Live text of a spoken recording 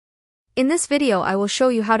In this video I will show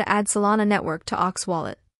you how to add Solana Network to OKX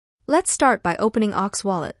Wallet. Let's start by opening OKX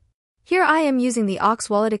Wallet. Here I am using the OKX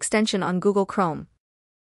Wallet extension on Google Chrome.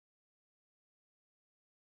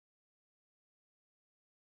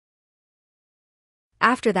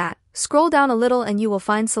 After that, scroll down a little and you will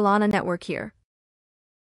find Solana Network here.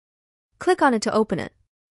 Click on it to open it.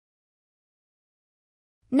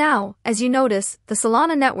 Now, as you notice, the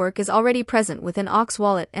Solana Network is already present within OKX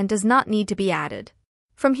Wallet and does not need to be added.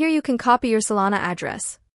 From here you can copy your Solana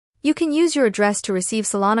address. You can use your address to receive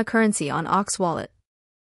Solana currency on OKX Wallet.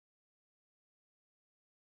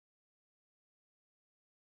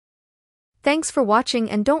 Thanks for watching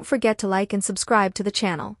and don't forget to like and subscribe to the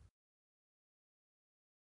channel.